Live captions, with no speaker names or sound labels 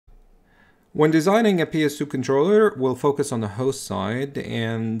When designing a PS2 controller, we'll focus on the host side,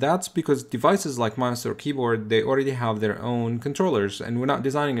 and that's because devices like mouse or keyboard, they already have their own controllers, and we're not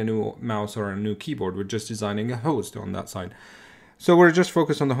designing a new mouse or a new keyboard, we're just designing a host on that side. So we're just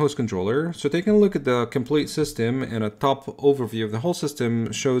focused on the host controller. So taking a look at the complete system, and a top overview of the whole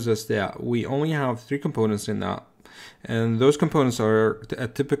system shows us that we only have 3 components in that. And those components are a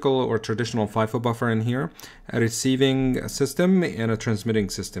typical or traditional FIFO buffer in here, a receiving system, and a transmitting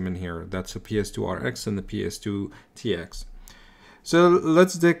system in here. That's the PS2RX and the PS2TX. So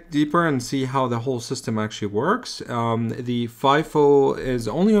let's dig deeper and see how the whole system actually works. The FIFO is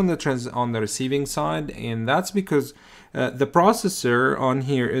only on the receiving side, and that's because the processor on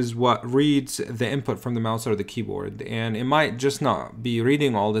here is what reads the input from the mouse or the keyboard, and it might just not be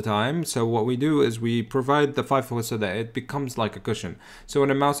reading all the time. So what we do is we provide the FIFO so that it becomes like a cushion. So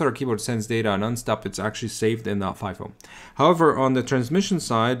when a mouse or a keyboard sends data non-stop, it's actually saved in that FIFO. However, on the transmission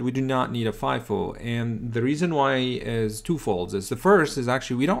side, we do not need a FIFO, and the reason why is twofold. The first is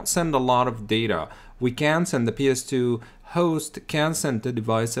actually we don't send a lot of data. We can send the PS2 host can send the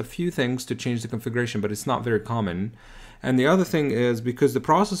device a few things to change the configuration, but it's not very common. And the other thing is because the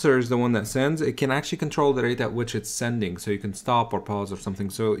processor is the one that sends, it can actually control the rate at which it's sending. So you can stop or pause or something.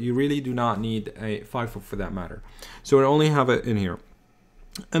 So you really do not need a FIFO for that matter. So we only have it in here.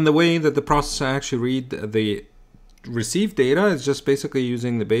 And the way that the processor actually read the received data is just basically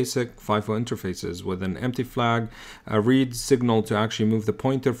using the basic FIFO interfaces with an empty flag, a read signal to actually move the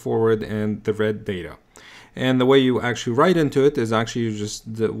pointer forward, and the read data. And the way you actually write into it is actually just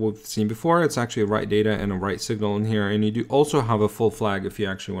what we've seen before. It's actually a write data and a write signal in here. And you do also have a full flag if you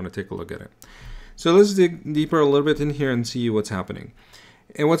actually want to take a look at it. So let's dig deeper a little bit in here and see what's happening.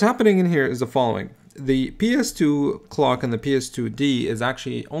 And what's happening in here is the following. The PS2 clock and the PS2D is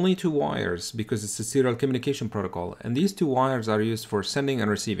actually only 2 wires because it's a serial communication protocol. And these 2 wires are used for sending and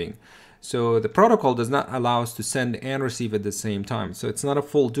receiving. So the protocol does not allow us to send and receive at the same time. So it's not a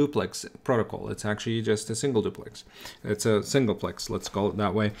full duplex protocol. It's actually just a single duplex. It's a singleplex, let's call it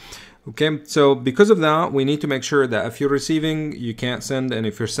that way. Okay, so because of that, we need to make sure that if you're receiving, you can't send, and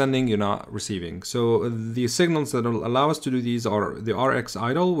if you're sending, you're not receiving. So the signals that will allow us to do these are the RX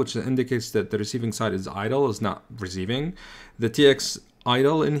idle, which indicates that the receiving side is idle, is not receiving. The TX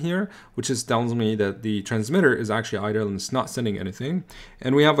idle in here, which tells me that the transmitter is actually idle and it's not sending anything.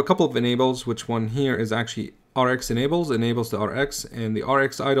 And we have a couple of enables, which one here is actually RX enables the RX, and the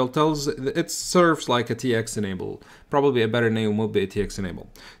RX idle tells it serves like a TX enable. Probably a better name would be a TX enable.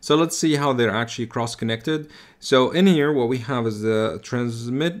 So let's see how they're actually cross-connected. So in here, what we have is the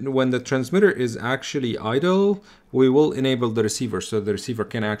when the transmitter is actually idle, we will enable the receiver so the receiver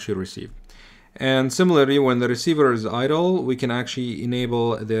can actually receive. And similarly, when the receiver is idle, we can actually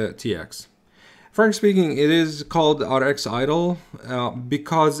enable the TX. Frankly speaking, it is called RX idle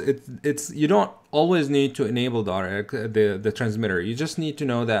because you don't always need to enable the RX, the transmitter. You just need to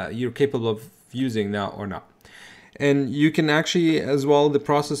know that you're capable of using that or not. And you can actually, as well, the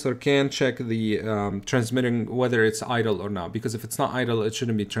processor can check the transmitting whether it's idle or not, because if it's not idle, it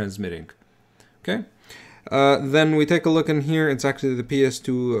shouldn't be transmitting. Okay. Then we take a look in here. It's actually the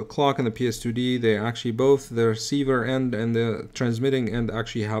PS2 clock and the PS2D. They actually both the receiver end and the transmitting end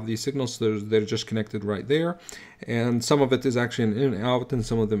actually have these signals. So they're just connected right there. And some of it is actually an in and out, and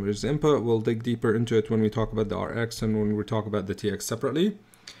some of them is input. We'll dig deeper into it when we talk about the RX and when we talk about the TX separately.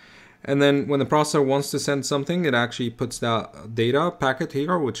 And then when the processor wants to send something, it actually puts that data packet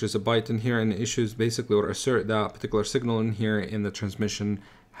here, which is a byte in here, and issues basically or assert that particular signal in here, and the transmission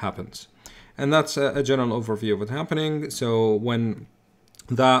happens. And that's a general overview of what's happening. So when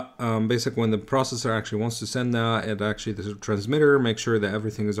that when the processor actually wants to send that, it actually the transmitter makes sure that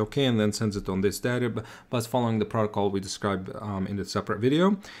everything is okay and then sends it on this data bus following the protocol we described in the separate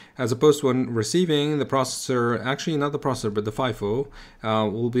video. As opposed to when receiving, the processor, actually not the processor but the FIFO,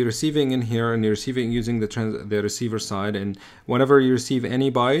 will be receiving in here, and you're receiving using the receiver side. And whenever you receive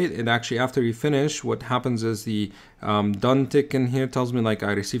any byte, it actually, after you finish, what happens is the done tick in here tells me like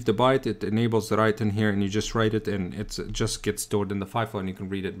I received the byte. It enables the write in here, and you just write it, and it just gets stored in the FIFO, and you can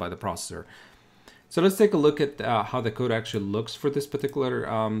read it by the processor. So let's take a look at how the code actually looks for this particular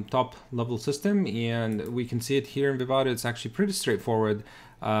top level system, and we can see it here in Vivado. It's actually pretty straightforward.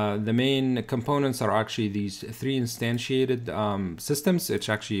 The main components are actually these 3 instantiated systems. It's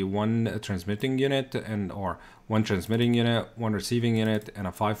actually one transmitting unit or one transmitting unit, one receiving unit, and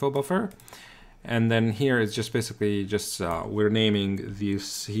a FIFO buffer. And then here it's just basically just we're naming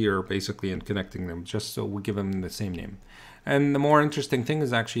these here basically and connecting them just so we give them the same name. And the more interesting thing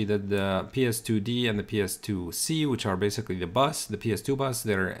is actually that the PS2D and the PS2C, which are basically the bus, the PS2 bus,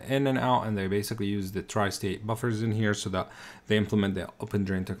 they're in and out, and they basically use the tri-state buffers in here so that they implement the open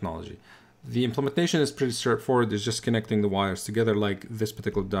drain technology. The implementation is pretty straightforward. It's just connecting the wires together like this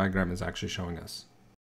particular diagram is actually showing us.